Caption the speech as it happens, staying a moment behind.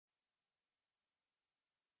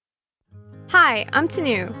Hi, I'm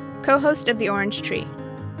Tanu, co-host of The Orange Tree.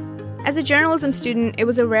 As a journalism student, it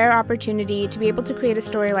was a rare opportunity to be able to create a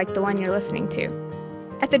story like the one you're listening to.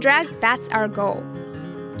 At The Drag, that's our goal.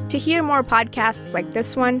 To hear more podcasts like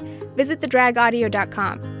this one, visit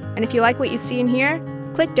thedragaudio.com. And if you like what you see and hear,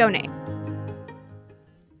 click donate.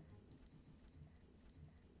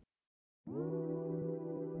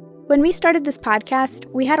 When we started this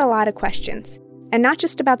podcast, we had a lot of questions, and not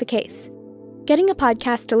just about the case. Getting a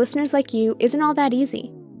podcast to listeners like you isn't all that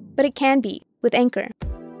easy, but it can be with Anchor.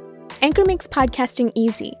 Anchor makes podcasting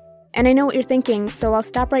easy, and I know what you're thinking, so I'll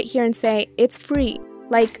stop right here and say it's free,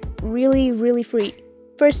 like really, really free.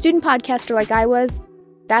 For a student podcaster like I was,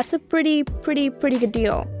 that's a pretty good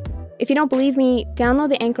deal. If you don't believe me, download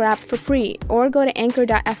the Anchor app for free or go to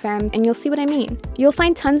anchor.fm and you'll see what I mean. You'll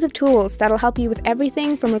find tons of tools that'll help you with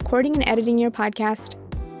everything from recording and editing your podcast,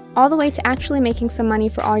 all the way to actually making some money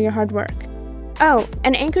for all your hard work. Oh,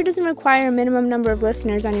 and Anchor doesn't require a minimum number of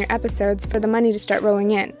listeners on your episodes for the money to start rolling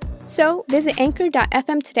in. So visit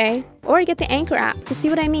anchor.fm today or get the Anchor app to see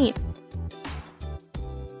what I mean.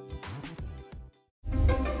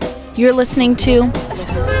 You're listening to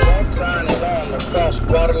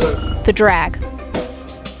The Drag.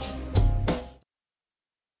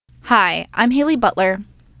 Hi, I'm Haley Butler.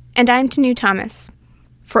 And I'm Tanu Thomas.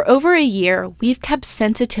 For over a year, we've kept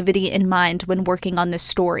sensitivity in mind when working on this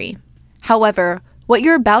story. However, what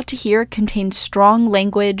you're about to hear contains strong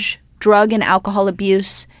language, drug and alcohol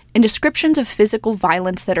abuse, and descriptions of physical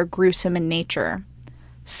violence that are gruesome in nature.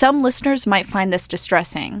 Some listeners might find this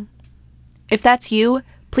distressing. If that's you,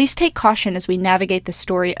 please take caution as we navigate the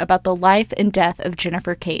story about the life and death of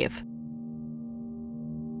Jennifer Cave.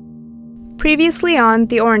 Previously on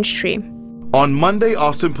The Orange Tree. On Monday,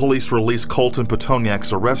 Austin police released Colton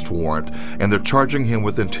Pitonyak's arrest warrant, and they're charging him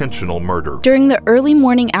with intentional murder. During the early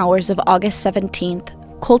morning hours of August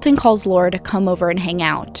 17th, Colton calls Laura to come over and hang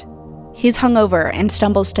out. He's hungover and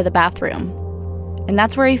stumbles to the bathroom, and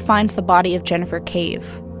that's where he finds the body of Jennifer Cave.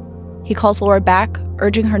 He calls Laura back,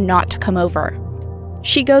 urging her not to come over.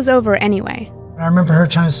 She goes over anyway. I remember her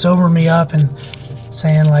trying to sober me up and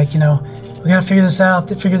saying, we gotta figure this out,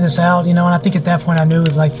 and I think at that point I knew,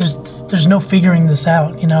 there's no figuring this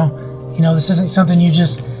out, this isn't something it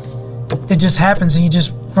just happens and you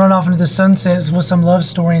just run off into the sunset with some love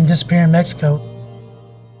story and disappear in Mexico.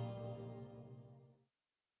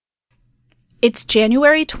 It's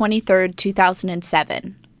January 23rd,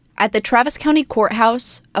 2007. At the Travis County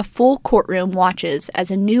Courthouse, a full courtroom watches as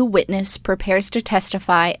a new witness prepares to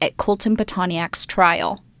testify at Colton Pitonyak's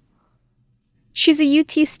trial. She's a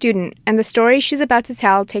UT student, and the story she's about to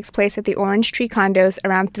tell takes place at the Orange Tree condos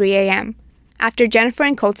around 3 a.m., after Jennifer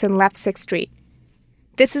and Colton left 6th Street.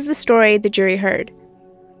 This is the story the jury heard.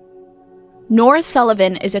 Nora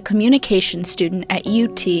Sullivan is a communications student at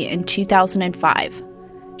UT in 2005.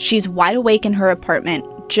 She's wide awake in her apartment,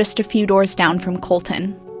 just a few doors down from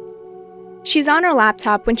Colton. She's on her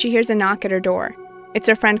laptop when she hears a knock at her door. It's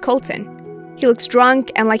her friend Colton. He looks drunk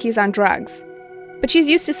and like he's on drugs. But she's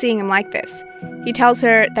used to seeing him like this. He tells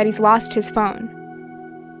her that he's lost his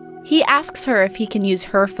phone. He asks her if he can use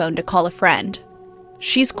her phone to call a friend.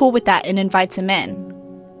 She's cool with that and invites him in.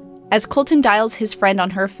 As Colton dials his friend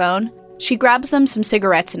on her phone, she grabs them some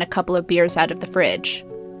cigarettes and a couple of beers out of the fridge.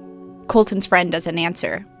 Colton's friend doesn't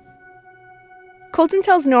answer. Colton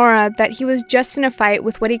tells Nora that he was just in a fight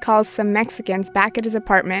with what he calls some Mexicans back at his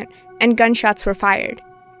apartment, and gunshots were fired.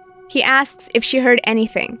 He asks if she heard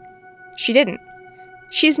anything. She didn't.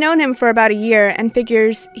 She's known him for about a year and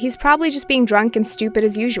figures he's probably just being drunk and stupid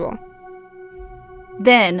as usual.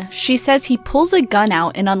 Then, she says he pulls a gun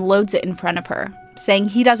out and unloads it in front of her, saying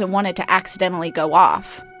he doesn't want it to accidentally go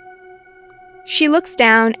off. She looks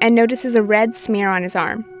down and notices a red smear on his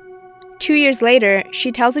arm. 2 years later,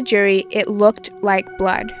 she tells a jury it looked like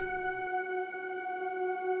blood.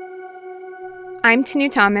 I'm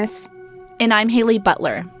Tanu Thomas. And I'm Haley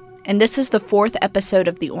Butler. And this is the 4th episode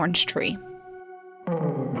of The Orange Tree.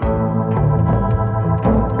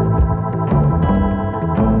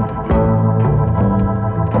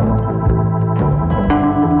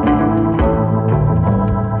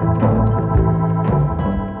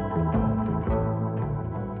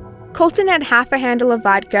 Colton had half a handle of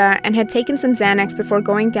vodka and had taken some Xanax before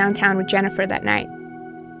going downtown with Jennifer that night.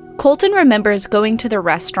 Colton remembers going to the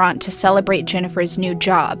restaurant to celebrate Jennifer's new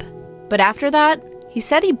job, but after that, he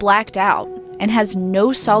said he blacked out and has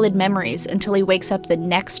no solid memories until he wakes up the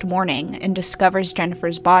next morning and discovers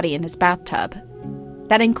Jennifer's body in his bathtub.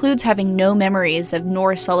 That includes having no memories of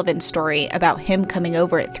Nora Sullivan's story about him coming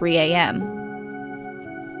over at 3 a.m.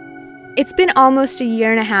 It's been almost a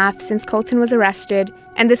year and a half since Colton was arrested,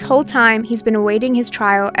 and this whole time he's been awaiting his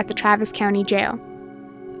trial at the Travis County Jail.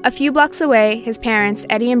 A few blocks away, his parents,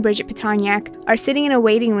 Eddie and Bridget Pitonyak, are sitting in a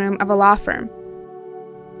waiting room of a law firm.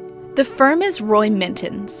 The firm is Roy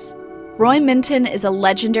Minton's. Roy Minton is a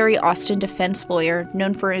legendary Austin defense lawyer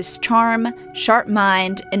known for his charm, sharp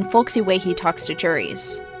mind, and folksy way he talks to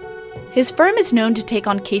juries. His firm is known to take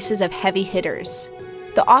on cases of heavy hitters.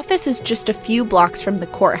 The office is just a few blocks from the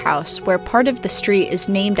courthouse, where part of the street is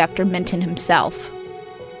named after Minton himself.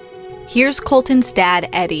 Here's Colton's dad,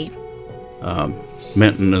 Eddie.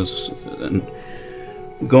 Minton is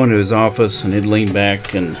going to his office, and he'd lean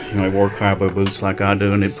back, and he wore cowboy boots like I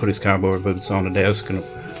do, and he'd put his cowboy boots on the desk. And the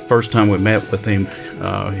first time we met with him,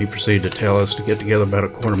 he proceeded to tell us to get together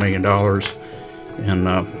about $250,000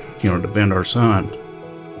 and defend our son.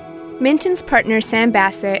 Minton's partner, Sam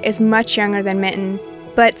Bassett, is much younger than Minton,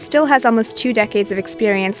 but still has almost 2 decades of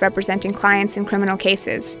experience representing clients in criminal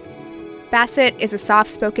cases. Bassett is a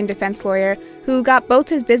soft-spoken defense lawyer who got both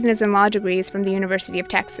his business and law degrees from the University of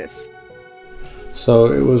Texas.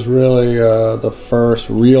 So it was really the first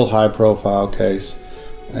real high-profile case,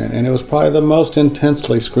 and it was probably the most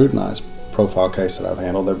intensely scrutinized profile case that I've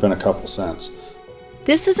handled. There have been a couple since.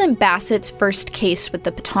 This isn't Bassett's first case with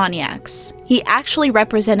the Pitonyaks. He actually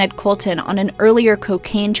represented Colton on an earlier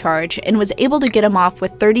cocaine charge and was able to get him off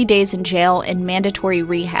with 30 days in jail and mandatory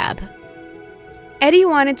rehab. Eddie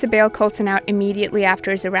wanted to bail Colton out immediately after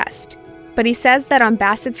his arrest, but he says that on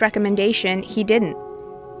Bassett's recommendation, he didn't.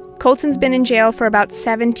 Colton's been in jail for about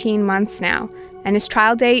 17 months now, and his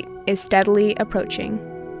trial date is steadily approaching.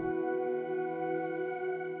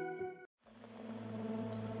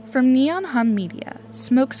 From Neon Hum Media,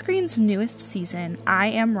 Smokescreen's newest season, I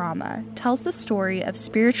Am Rama, tells the story of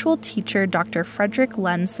spiritual teacher Dr. Frederick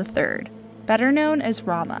Lenz III, better known as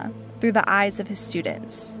Rama, through the eyes of his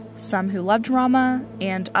students, some who loved Rama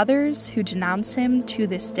and others who denounce him to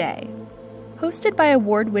this day. Hosted by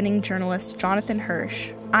award-winning journalist Jonathan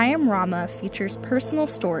Hirsch, I Am Rama features personal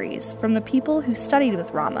stories from the people who studied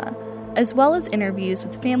with Rama, as well as interviews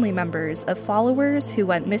with family members of followers who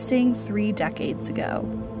went missing 3 decades ago.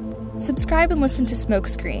 Subscribe and listen to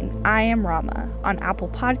Smokescreen, I Am Rama, on Apple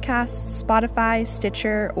Podcasts, Spotify,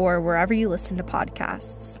 Stitcher, or wherever you listen to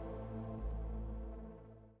podcasts.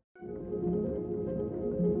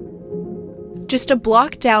 Just a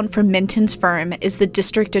block down from Minton's firm is the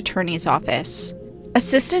district attorney's office.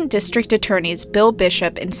 Assistant district attorneys Bill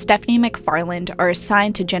Bishop and Stephanie McFarland are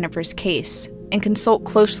assigned to Jennifer's case and consult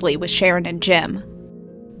closely with Sharon and Jim.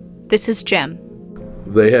 This is Jim.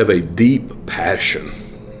 They have a deep passion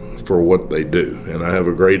for what they do, and I have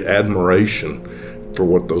a great admiration for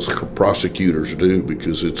what those prosecutors do,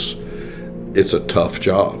 because it's a tough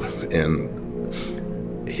job. And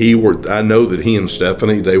I know that he and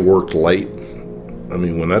Stephanie, they worked late. I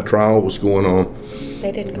mean, when that trial was going on,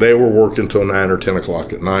 they were working till 9 or 10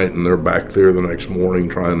 o'clock at night, and they're back there the next morning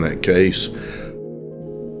trying that case.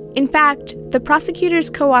 In fact, the prosecutors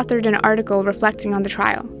co-authored an article reflecting on the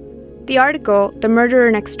trial. The article, The Murderer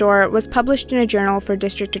Next Door, was published in a journal for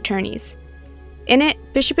district attorneys. In it,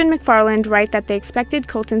 Bishop and McFarland write that they expected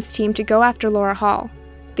Colton's team to go after Laura Hall,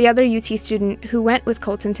 the other UT student who went with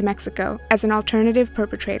Colton to Mexico as an alternative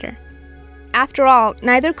perpetrator. After all,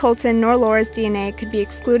 neither Colton nor Laura's DNA could be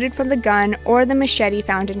excluded from the gun or the machete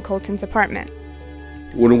found in Colton's apartment.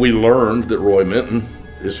 When we learned that Roy Minton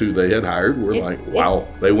is who they had hired, we're like, wow,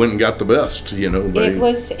 they went and got the best, It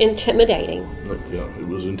was intimidating. Yeah, it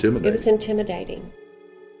was intimidating. It was intimidating.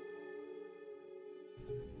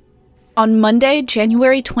 On Monday,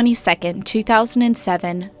 January 22nd,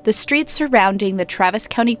 2007, the streets surrounding the Travis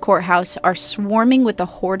County Courthouse are swarming with a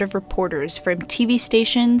horde of reporters from TV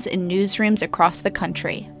stations and newsrooms across the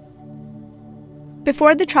country.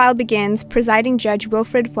 Before the trial begins, presiding Judge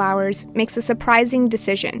Wilfred Flowers makes a surprising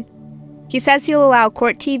decision. He says he'll allow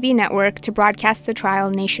Court TV Network to broadcast the trial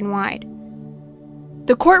nationwide.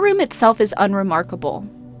 The courtroom itself is unremarkable.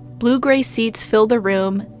 Blue-gray seats fill the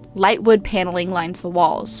room, light wood paneling lines the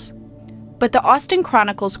walls. But the Austin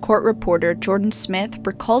Chronicle's court reporter Jordan Smith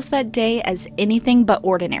recalls that day as anything but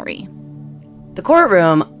ordinary. The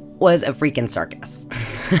courtroom was a freaking circus.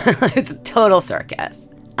 It's a total circus.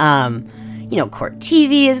 Court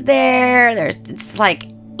TV is there. It's like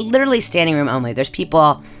literally standing room only. There's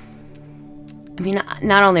people,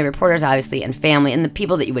 not only reporters, obviously, and family, and the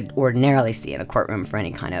people that you would ordinarily see in a courtroom for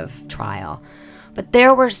any kind of trial. But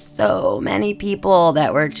there were so many people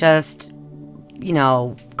that were just,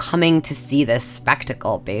 coming to see this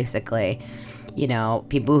spectacle, basically.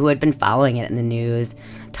 People who had been following it in the news,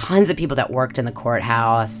 tons of people that worked in the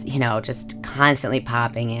courthouse, just constantly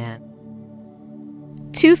popping in.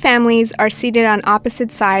 2 families are seated on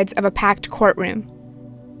opposite sides of a packed courtroom.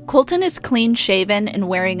 Colton is clean-shaven and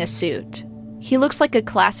wearing a suit. He looks like a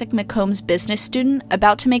classic McCombs business student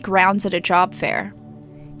about to make rounds at a job fair.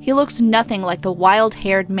 He looks nothing like the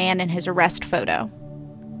wild-haired man in his arrest photo.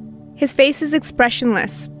 His face is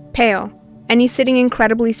expressionless, pale, and he's sitting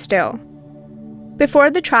incredibly still.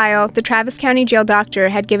 Before the trial, the Travis County jail doctor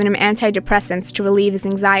had given him antidepressants to relieve his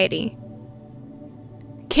anxiety.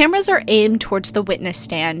 Cameras are aimed towards the witness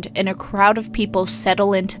stand, and a crowd of people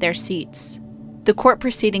settle into their seats. The court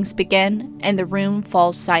proceedings begin, and the room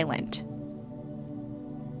falls silent.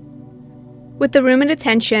 With the room at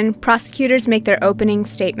attention, prosecutors make their opening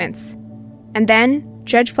statements. And then,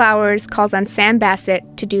 Judge Flowers calls on Sam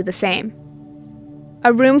Bassett to do the same.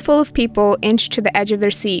 A room full of people inch to the edge of their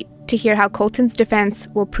seat to hear how Colton's defense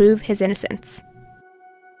will prove his innocence.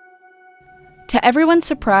 To everyone's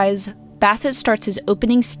surprise, Bassett starts his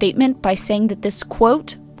opening statement by saying that this,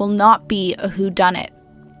 quote, will not be a whodunit.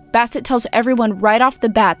 Bassett tells everyone right off the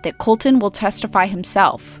bat that Colton will testify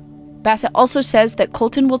himself. Bassett also says that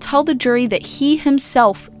Colton will tell the jury that he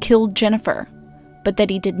himself killed Jennifer, but that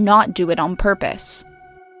he did not do it on purpose.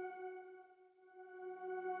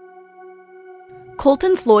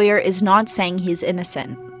 Colton's lawyer is not saying he's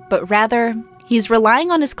innocent, but rather, he's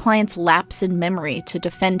relying on his client's lapse in memory to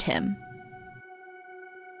defend him.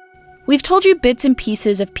 We've told you bits and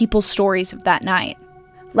pieces of people's stories of that night,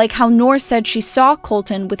 like how Nora said she saw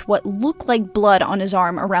Colton with what looked like blood on his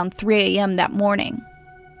arm around 3 a.m. that morning.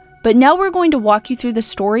 But now we're going to walk you through the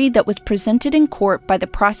story that was presented in court by the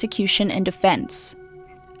prosecution and defense.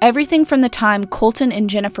 Everything from the time Colton and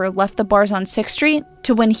Jennifer left the bars on 6th Street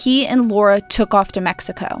to when he and Laura took off to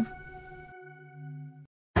Mexico.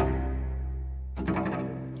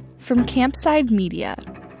 From Campside Media,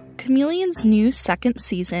 Chameleon's new second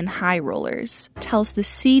season, High Rollers, tells the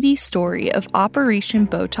seedy story of Operation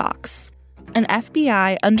Botox, an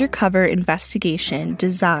FBI undercover investigation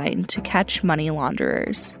designed to catch money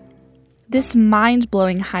launderers. This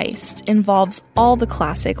mind-blowing heist involves all the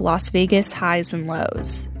classic Las Vegas highs and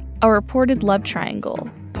lows, a reported love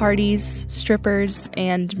triangle, parties, strippers,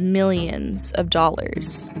 and millions of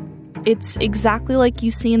dollars. It's exactly like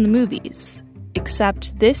you see in the movies,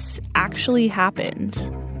 except this actually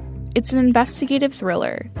happened. It's an investigative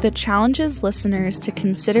thriller that challenges listeners to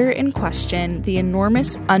consider and question the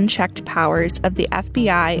enormous unchecked powers of the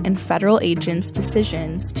FBI and federal agents'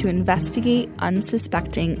 decisions to investigate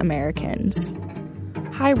unsuspecting Americans.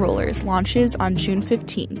 High Rollers launches on June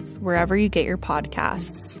 15th, wherever you get your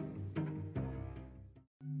podcasts.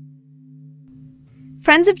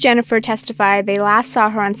 Friends of Jennifer testify they last saw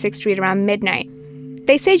her on 6th Street around midnight.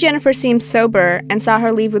 They say Jennifer seemed sober and saw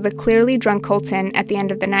her leave with a clearly drunk Colton at the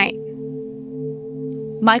end of the night.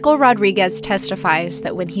 Michael Rodriguez testifies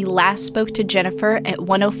that when he last spoke to Jennifer at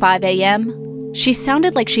 1:05 a.m., she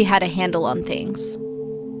sounded like she had a handle on things.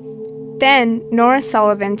 Then, Nora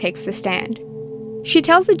Sullivan takes the stand. She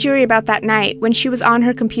tells the jury about that night when she was on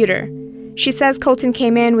her computer. She says Colton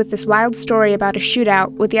came in with this wild story about a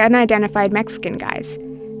shootout with the unidentified Mexican guys.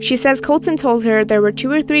 She says Colton told her there were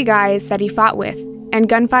 2 or 3 guys that he fought with, and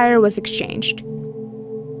gunfire was exchanged.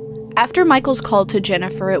 After Michael's call to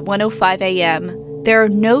Jennifer at 1:05 a.m., there are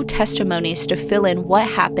no testimonies to fill in what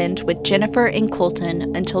happened with Jennifer and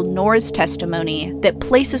Colton until Nora's testimony that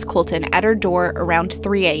places Colton at her door around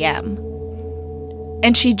 3 a.m.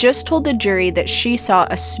 And she just told the jury that she saw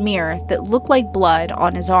a smear that looked like blood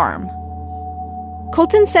on his arm.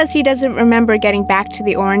 Colton says he doesn't remember getting back to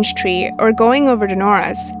the orange tree or going over to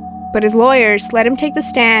Nora's, but his lawyers let him take the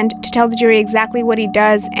stand to tell the jury exactly what he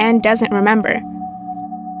does and doesn't remember.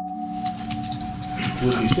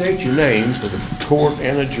 Will you state your name for the court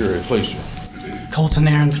and the jury, please, sir? Colton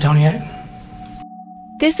Pitonyak.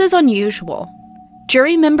 This is unusual.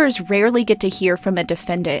 Jury members rarely get to hear from a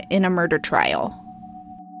defendant in a murder trial.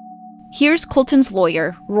 Here's Colton's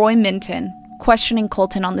lawyer, Roy Minton, questioning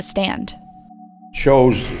Colton on the stand.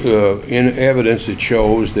 Shows in evidence that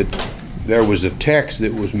shows that there was a text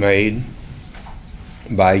that was made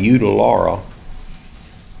by you to Laura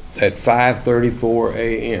at 5:34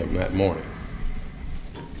 a.m. that morning.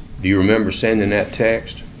 Do you remember sending that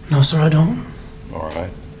text? No, sir, I don't. All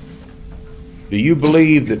right. Do you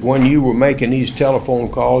believe that when you were making these telephone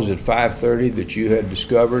calls at 5:30 that you had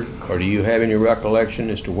discovered, or do you have any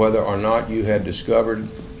recollection as to whether or not you had discovered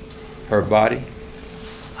her body?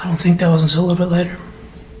 I don't think that was until a little bit later.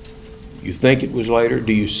 You think it was later?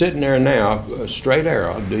 Do you sitting there now, straight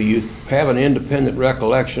arrow, do you have an independent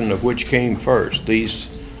recollection of which came first, these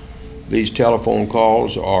telephone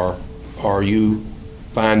calls, or are you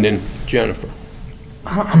finding Jennifer?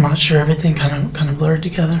 I'm not sure. Everything kind of blurred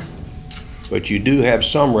together. But you do have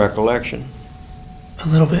some recollection? A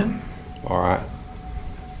little bit. All right.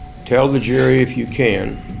 Tell the jury, if you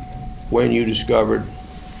can, when you discovered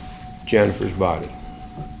Jennifer's body.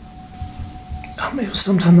 It was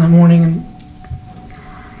sometime that morning, and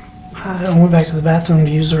I went back to the bathroom to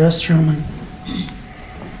use the restroom,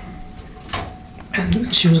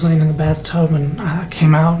 and she was laying in the bathtub, and I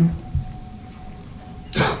came out, and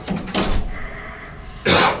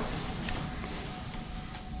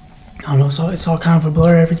I don't know, so it's all kind of a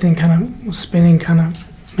blur. Everything kind of was spinning, kind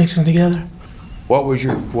of mixing together.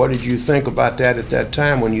 What did you think about that at that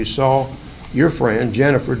time when you saw your friend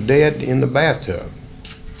Jennifer dead in the bathtub?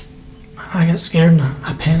 I got scared and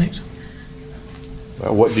I panicked.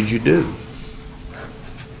 Well, what did you do?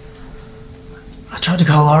 I tried to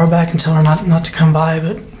call Laura back and tell her not to come by,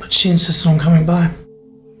 but she insisted on coming by.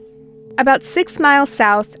 About 6 miles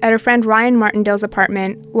south, at her friend Ryan Martindale's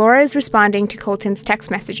apartment, Laura is responding to Colton's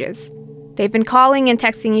text messages. They've been calling and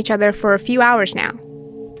texting each other for a few hours now.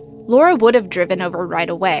 Laura would have driven over right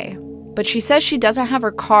away, but she says she doesn't have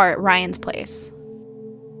her car at Ryan's place.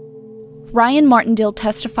 Ryan Martindale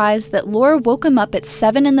testifies that Laura woke him up at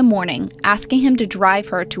 7 in the morning, asking him to drive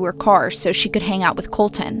her to her car so she could hang out with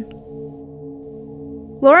Colton.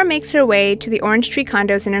 Laura makes her way to the Orange Tree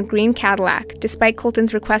condos in her green Cadillac, despite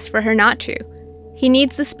Colton's request for her not to. He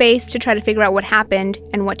needs the space to try to figure out what happened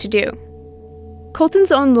and what to do.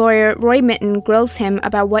 Colton's own lawyer, Roy Mitten, grills him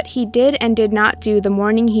about what he did and did not do the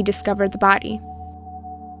morning he discovered the body.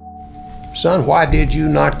 Son, why did you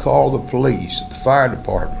not call the police, the fire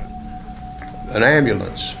department, an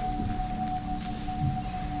ambulance?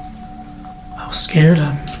 I was scared.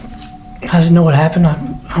 I didn't know what happened.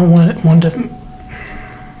 I wanted to...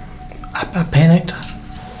 I panicked.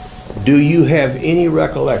 Do you have any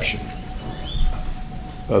recollection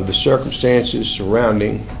of the circumstances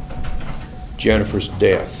surrounding Jennifer's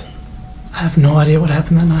death? I have no idea what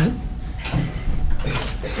happened that night.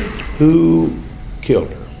 Who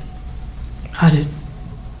killed her? I did.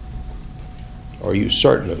 Are you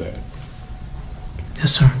certain of that?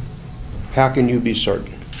 Yes, sir. How can you be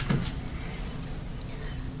certain?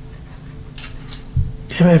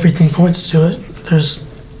 Everything points to it.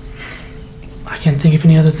 I can't think of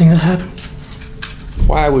any other thing that happened.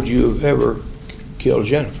 Why would you have ever kill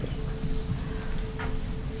Jennifer?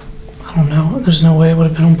 I don't know. There's no way it would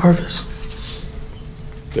have been on purpose.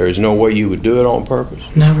 There is no way you would do it on purpose?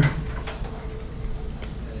 Never.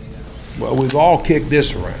 Well, we've all kicked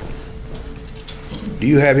this around. Do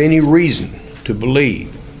you have any reason to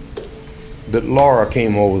believe that Laura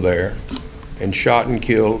came over there and shot and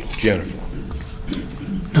killed Jennifer?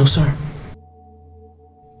 No, sir.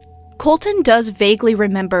 Colton does vaguely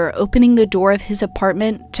remember opening the door of his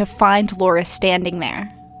apartment to find Laura standing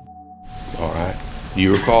there. All right. Do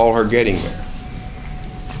you recall her getting there?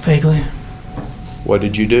 Vaguely. What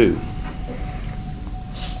did you do?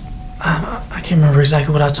 I can't remember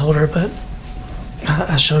exactly what I told her, but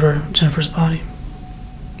I showed her Jennifer's body.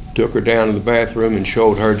 Took her down to the bathroom and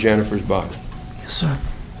showed her Jennifer's body? Yes, sir.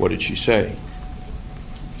 What did she say?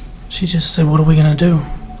 She just said, "What are we gonna do?"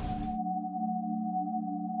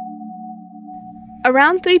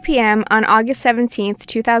 Around 3 p.m. on August 17,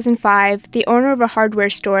 2005, the owner of a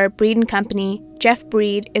hardware store, Breed & Company, Jeff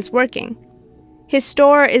Breed, is working. His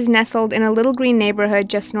store is nestled in a little green neighborhood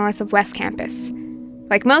just north of West Campus.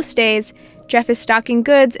 Like most days, Jeff is stocking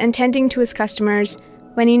goods and tending to his customers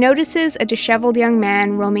when he notices a disheveled young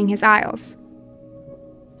man roaming his aisles.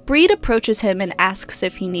 Breed approaches him and asks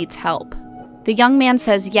if he needs help. The young man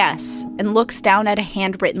says yes and looks down at a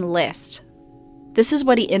handwritten list. This is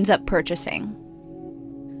what he ends up purchasing.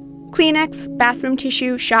 Kleenex, bathroom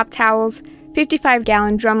tissue, shop towels,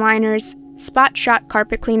 55-gallon drum liners, Spot Shot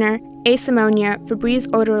carpet cleaner, Ace ammonia, Febreze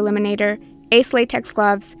odor eliminator, Ace latex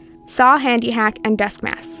gloves, Saw handy hack, and dust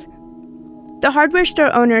masks. The hardware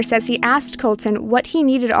store owner says he asked Colton what he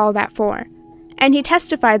needed all that for, and he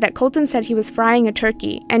testified that Colton said he was frying a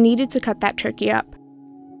turkey and needed to cut that turkey up.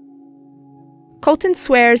 Colton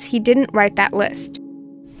swears he didn't write that list.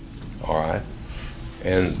 All right.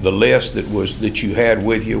 And the list that you had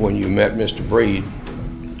with you when you met Mr. Breed,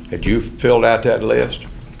 had you filled out that list?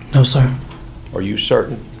 No, sir. Are you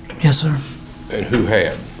certain? Yes, sir. And who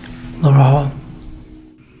had? Laura Hall.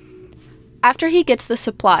 After he gets the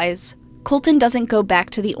supplies, Colton doesn't go back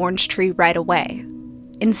to the Orange Tree right away.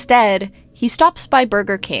 Instead, he stops by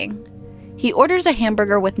Burger King. He orders a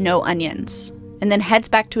hamburger with no onions, and then heads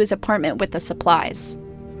back to his apartment with the supplies.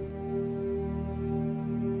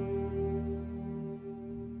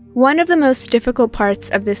 One of the most difficult parts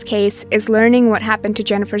of this case is learning what happened to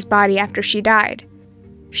Jennifer's body after she died.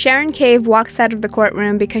 Sharon Cave walks out of the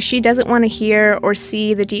courtroom because she doesn't want to hear or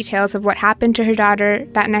see the details of what happened to her daughter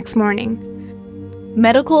that next morning.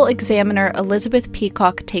 Medical examiner Elizabeth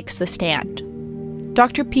Peacock takes the stand.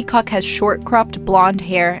 Dr. Peacock has short-cropped blonde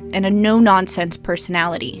hair and a no-nonsense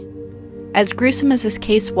personality. As gruesome as this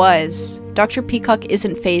case was, Dr. Peacock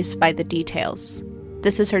isn't fazed by the details.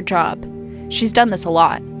 This is her job. She's done this a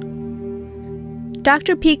lot.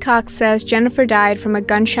 Dr. Peacock says Jennifer died from a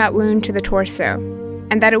gunshot wound to the torso,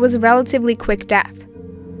 and that it was a relatively quick death.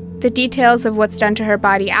 The details of what's done to her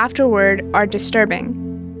body afterward are disturbing.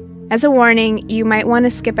 As a warning, you might want to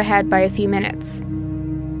skip ahead by a few minutes.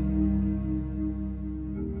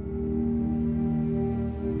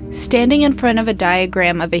 Standing in front of a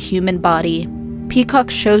diagram of a human body, Peacock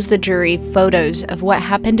shows the jury photos of what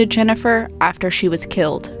happened to Jennifer after she was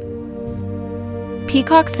killed.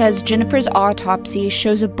 Peacock says Jennifer's autopsy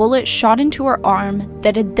shows a bullet shot into her arm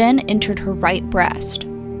that had then entered her right breast.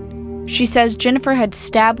 She says Jennifer had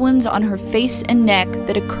stab wounds on her face and neck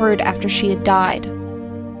that occurred after she had died.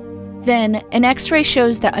 Then, an X-ray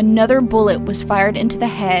shows that another bullet was fired into the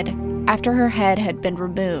head after her head had been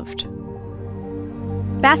removed.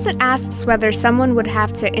 Bassett asks whether someone would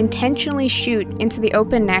have to intentionally shoot into the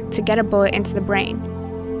open neck to get a bullet into the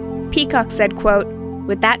brain. Peacock said, quote,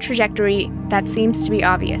 "With that trajectory, that seems to be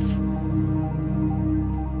obvious."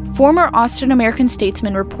 Former Austin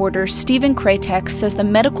American-Statesman reporter Stephen Kratek says the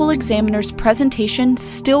medical examiner's presentation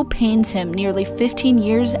still pains him nearly 15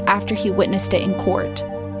 years after he witnessed it in court.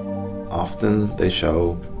 Often they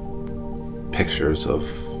show pictures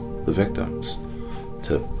of the victims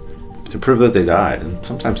to prove that they died, and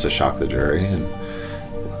sometimes to shock the jury. And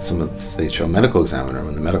they show medical examiner.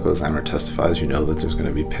 When the medical examiner testifies, you know that there's going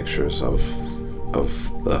to be pictures of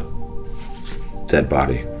the dead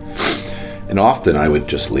body. And often I would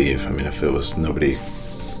just leave. I mean, if it was somebody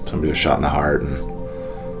was shot in the heart and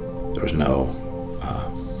there was no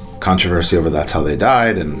controversy over that's how they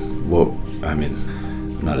died, and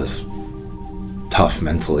I'm not as tough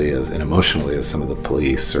mentally and emotionally as some of the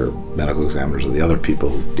police or medical examiners or the other people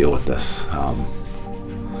who deal with this.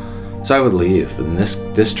 So I would leave. But in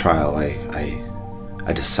this trial,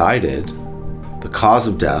 I decided the cause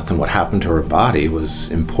of death and what happened to her body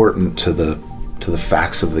was important to the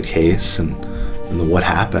facts of the case and what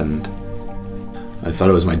happened. I thought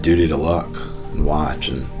it was my duty to look and watch,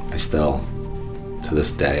 and I still, to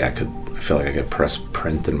this day, I feel like I could press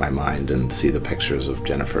print in my mind and see the pictures of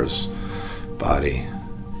Jennifer's body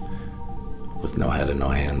with no head and no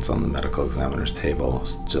hands on the medical examiner's table.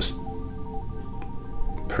 It's just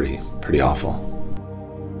pretty awful.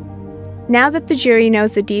 Now that the jury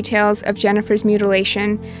knows the details of Jennifer's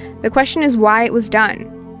mutilation, the question is why it was done,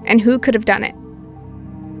 and who could have done it.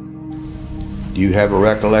 Do you have a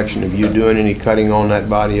recollection of you doing any cutting on that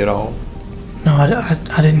body at all? No,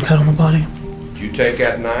 I didn't cut on the body. Did you take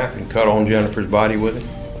that knife and cut on Jennifer's body with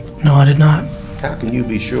it? No, I did not. How can you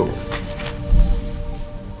be sure?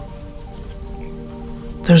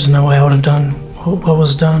 There's no way I would have done what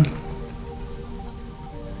was done.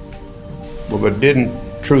 Well, but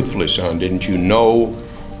truthfully, son, didn't you know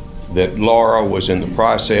that Laura was in the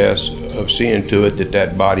process of seeing to it that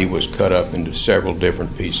that body was cut up into several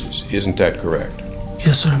different pieces? Isn't that correct?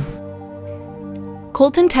 Yes, sir.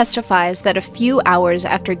 Colton testifies that a few hours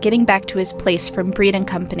after getting back to his place from Breed &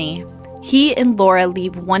 Company, he and Laura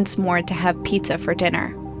leave once more to have pizza for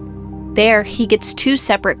dinner. There, he gets two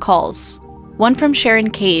separate calls, one from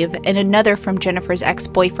Sharon Cave and another from Jennifer's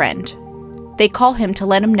ex-boyfriend. They call him to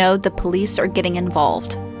let him know the police are getting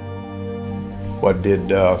involved. What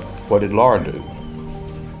did Laura do?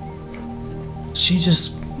 She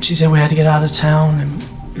said we had to get out of town,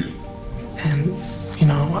 and you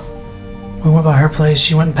know, we went by her place.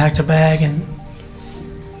 She went and packed a bag and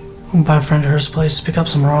went by a friend of hers place to pick up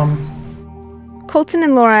some rum. Colton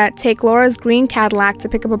and Laura take Laura's green Cadillac to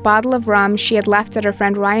pick up a bottle of rum she had left at her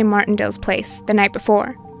friend Ryan Martindale's place the night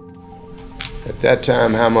before. At that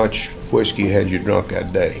time, how much whiskey had you drunk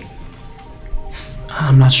that day?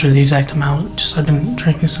 I'm not sure the exact amount, just I've been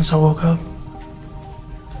drinking since I woke up.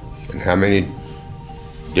 And how many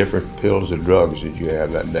different pills of drugs did you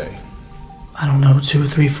have that day? I don't know, 2 or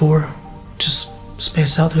 3, 4, just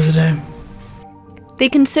spaced out through the day. They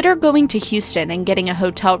consider going to Houston and getting a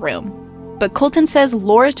hotel room, but Colton says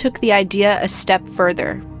Laura took the idea a step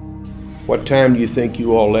further. What time do you think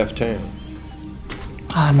you all left town?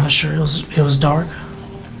 I'm not sure, it was dark.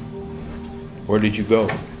 Where did you go?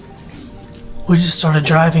 We just started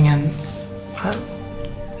driving, and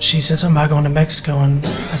she said something about going to Mexico, and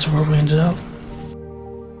that's where we ended up.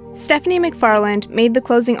 Stephanie McFarland made the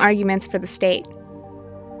closing arguments for the state.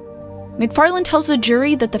 McFarland tells the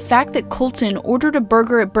jury that the fact that Colton ordered a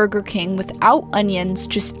burger at Burger King without onions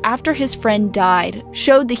just after his friend died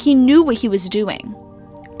showed that he knew what he was doing.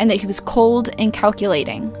 and that he was cold and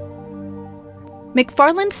calculating.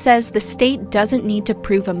 McFarland says the state doesn't need to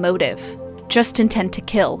prove a motive, just intent to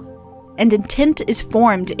kill, and intent is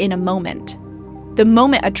formed in a moment, the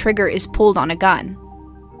moment a trigger is pulled on a gun.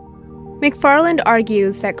 McFarland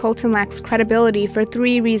argues that Colton lacks credibility for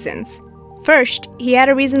 3 reasons. First, he had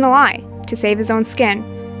a reason to lie, to save his own skin.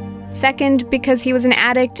 Second, because he was an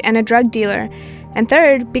addict and a drug dealer. And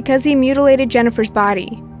third, because he mutilated Jennifer's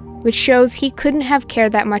body, which shows he couldn't have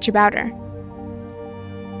cared that much about her.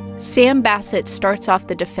 Sam Bassett starts off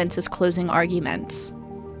the defense's closing arguments.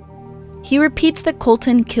 He repeats that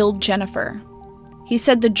Colton killed Jennifer. He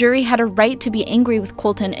said the jury had a right to be angry with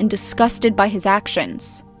Colton and disgusted by his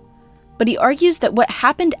actions. But he argues that what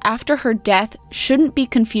happened after her death shouldn't be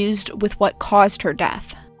confused with what caused her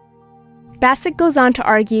death. Bassett goes on to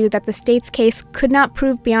argue that the state's case could not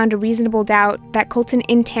prove beyond a reasonable doubt that Colton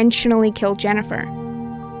intentionally killed Jennifer.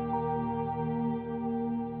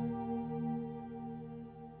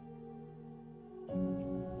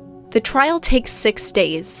 The trial takes 6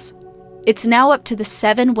 days. It's now up to the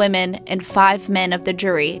 7 women and 5 men of the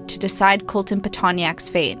jury to decide Colton Pitonyak's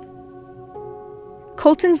fate.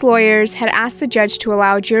 Colton's lawyers had asked the judge to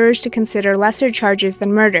allow jurors to consider lesser charges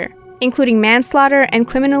than murder, including manslaughter and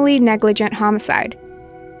criminally negligent homicide.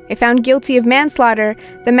 If found guilty of manslaughter,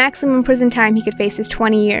 the maximum prison time he could face is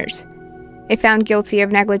 20 years. If found guilty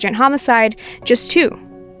of negligent homicide, just 2.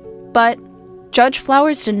 But Judge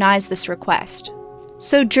Flowers denies this request.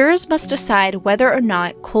 So jurors must decide whether or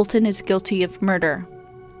not Colton is guilty of murder,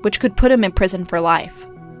 which could put him in prison for life.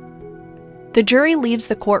 The jury leaves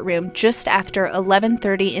the courtroom just after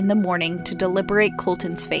 11:30 in the morning to deliberate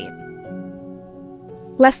Colton's fate.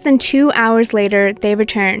 Less than 2 hours later, they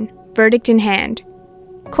return, verdict in hand.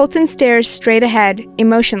 Colton stares straight ahead,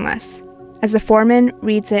 emotionless, as the foreman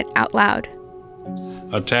reads it out loud.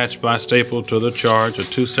 Attached by staple to the charge are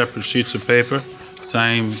 2 separate sheets of paper,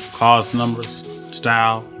 same cause numbers,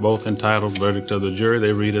 style, both entitled Verdict of the Jury.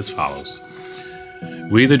 They read as follows.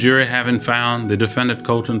 We, the jury, having found the defendant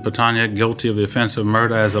Colton Pitonyak guilty of the offense of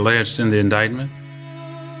murder as alleged in the indictment.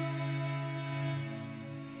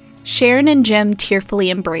 Sharon and Jim tearfully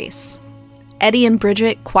embrace. Eddie and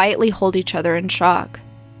Bridget quietly hold each other in shock.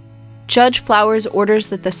 Judge Flowers orders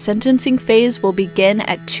that the sentencing phase will begin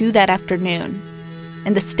at 2 that afternoon,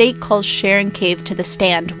 and the state calls Sharon Cave to the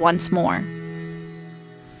stand once more.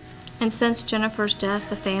 And since Jennifer's death,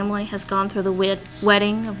 the family has gone through the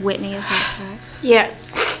wedding of Whitney, is that correct?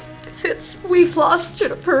 Yes. Since we've lost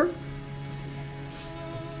Jennifer,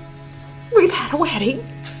 we've had a wedding.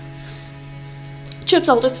 Jim's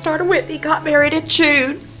oldest daughter, Whitney, got married in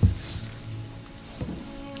June.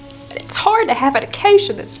 And it's hard to have an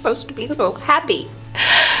occasion that's supposed to be so happy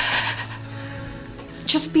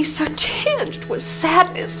just be so tinged with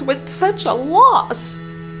sadness, with such a loss.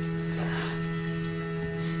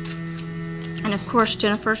 And of course,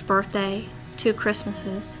 Jennifer's birthday, 2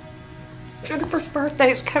 Christmases. Jennifer's birthday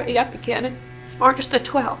is coming up again, and it's March the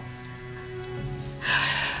 12th.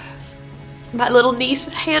 My little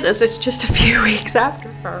niece Hannah's is just a few weeks after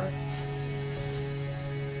her.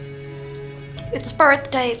 It's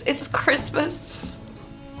birthdays, it's Christmas,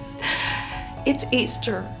 it's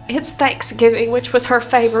Easter, it's Thanksgiving, which was her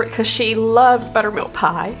favorite because she loved buttermilk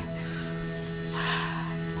pie.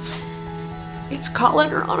 It's calling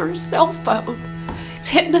her on her cell phone. It's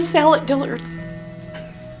hitting a sale at Dillard's.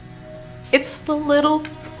 It's the little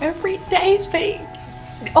everyday things.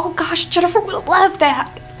 Oh gosh, Jennifer would have loved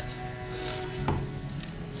that.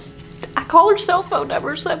 I call her cell phone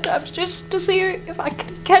number sometimes just to see if I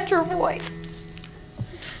can catch her voice.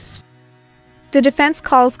 The defense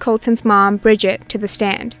calls Colton's mom, Bridget, to the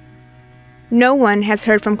stand. No one has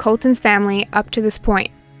heard from Colton's family up to this point.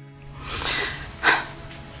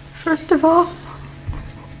 First of all,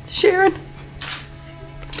 Sharon,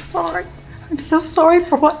 I'm sorry. I'm so sorry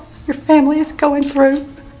for what your family is going through.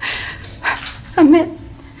 I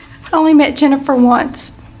only met Jennifer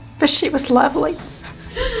once, but she was lovely.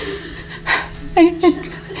 And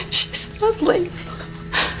she's lovely.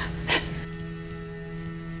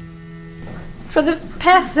 For the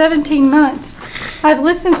past 17 months, I've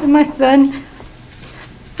listened to my son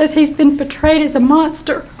as he's been portrayed as a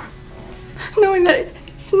monster, knowing that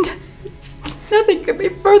nothing could be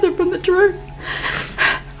further from the truth.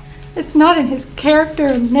 It's not in his character,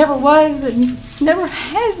 and never was, and never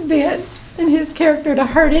has been in his character to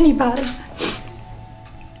hurt anybody.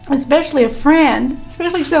 Especially a friend,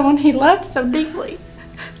 especially someone he loved so deeply.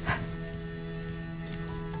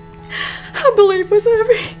 I believe with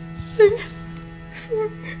everything. I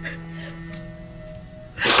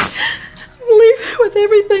believe with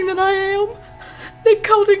everything that I am that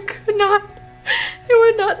Colton could not He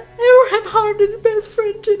would not ever have harmed his best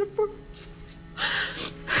friend, Jennifer.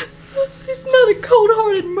 He's not a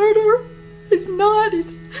cold-hearted murderer. He's not. He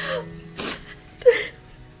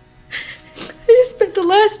spent the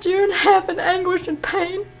last year and a half in anguish and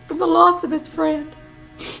pain from the loss of his friend.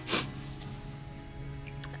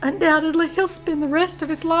 Undoubtedly, he'll spend the rest of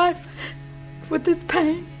his life with this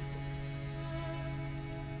pain.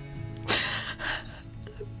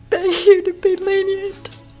 I beg you to be lenient.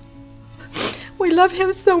 We love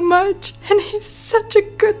him so much, and he's such a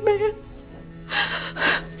good man.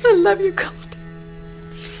 I love you, Colton.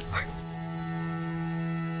 I'm sorry.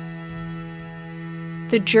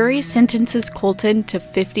 The jury sentences Colton to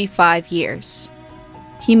 55 years.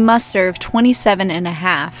 He must serve 27 and a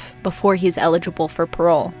half before he's eligible for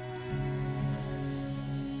parole.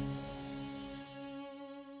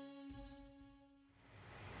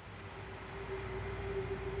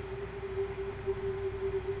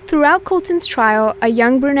 Throughout Colton's trial, a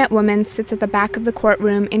young brunette woman sits at the back of the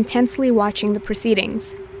courtroom intensely watching the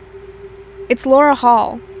proceedings. It's Laura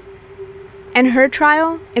Hall, and her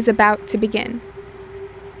trial is about to begin.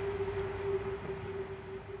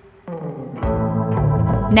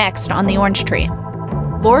 Next on the Orange Tree,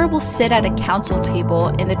 Laura will sit at a counsel table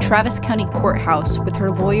in the Travis County Courthouse with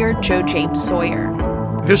her lawyer, Joe James Sawyer.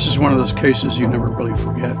 This is one of those cases you never really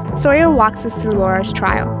forget. Sawyer walks us through Laura's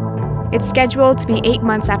trial. It's scheduled to be 8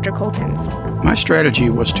 months after Colton's. My strategy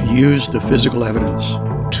was to use the physical evidence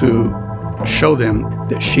to show them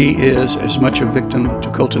that she is as much a victim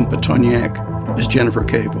to Colton Pitonyak as Jennifer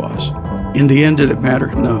Cave was. In the end, did it matter?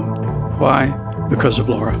 No. Why? Because of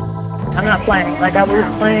Laura. I'm not playing like I was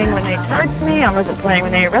playing when they charged me. I wasn't playing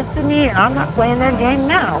when they arrested me, and I'm not playing that game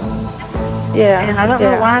now. Yeah. And I don't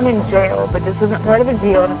know why I'm in jail, but this isn't part of the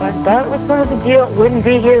deal. And if I thought it was part of the deal, it wouldn't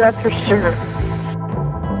be here, that's for sure.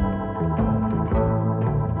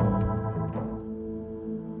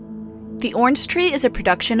 The Orange Tree is a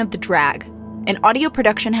production of The Drag, an audio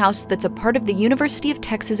production house that's a part of the University of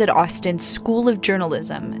Texas at Austin School of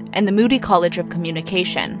Journalism and the Moody College of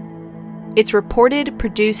Communication. It's reported,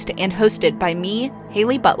 produced, and hosted by me,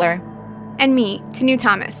 Haley Butler. And me, Tanu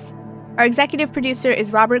Thomas. Our executive producer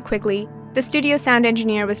is Robert Quigley. The studio sound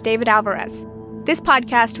engineer was David Alvarez. This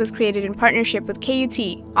podcast was created in partnership with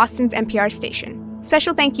KUT, Austin's NPR station.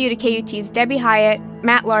 Special thank you to KUT's Debbie Hyatt,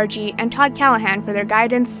 Matt Largy, and Todd Callahan for their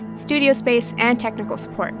guidance, studio space, and technical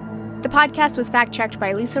support. The podcast was fact-checked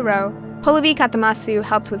by Lisa Rowe. Polavi Katamasu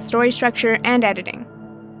helped with story structure and editing.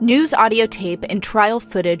 News audio tape and trial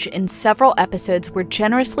footage in several episodes were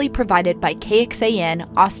generously provided by KXAN,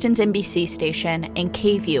 Austin's NBC station, and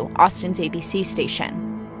KView, Austin's ABC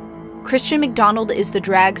station. Christian McDonald is The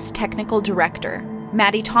Drag's technical director.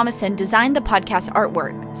 Maddie Thomason designed the podcast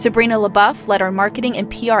artwork. Sabrina LaBeouf led our marketing and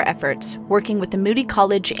PR efforts, working with the Moody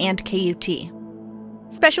College and KUT.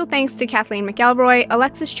 Special thanks to Kathleen McElroy,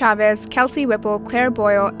 Alexis Chavez, Kelsey Whipple, Claire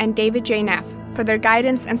Boyle, and David J. Neff for their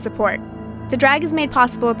guidance and support. The Drag is made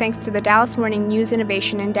possible thanks to the Dallas Morning News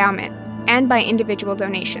Innovation Endowment and by individual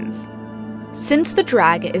donations. Since The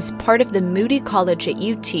Drag is part of the Moody College at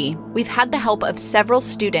UT, we've had the help of several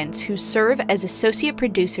students who serve as associate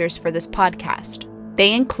producers for this podcast.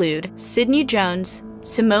 They include Sydney Jones,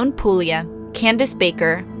 Simone Puglia, Candace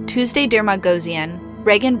Baker, Tuesday Dermagosian,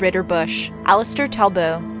 Reagan Ritterbush, Alistair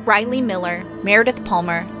Talbot, Riley Miller, Meredith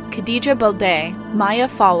Palmer, Khadija Baudet, Maya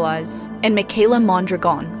Fawaz, and Michaela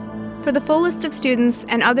Mondragon. For the full list of students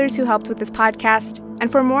and others who helped with this podcast,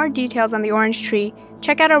 and for more details on the Orange Tree,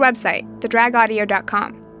 check out our website,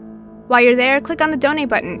 thedragaudio.com. While you're there, click on the donate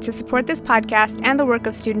button to support this podcast and the work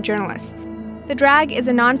of student journalists. The Drag is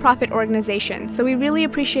a nonprofit organization, so we really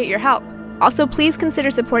appreciate your help. Also, please consider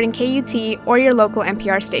supporting KUT or your local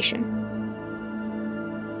NPR station.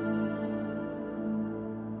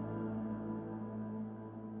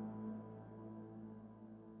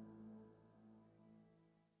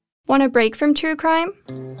 Want a break from true crime?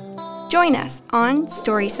 Join us on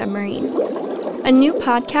Story Submarine, a new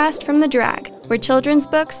podcast from The Drag, where children's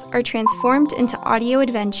books are transformed into audio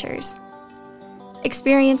adventures.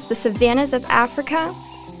 Experience the savannas of Africa,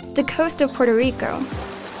 the coast of Puerto Rico,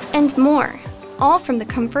 and more, all from the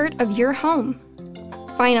comfort of your home.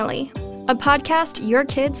 Finally, a podcast your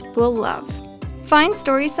kids will love. Find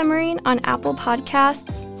Story Submarine on Apple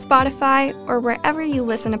Podcasts, Spotify, or wherever you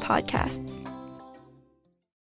listen to podcasts.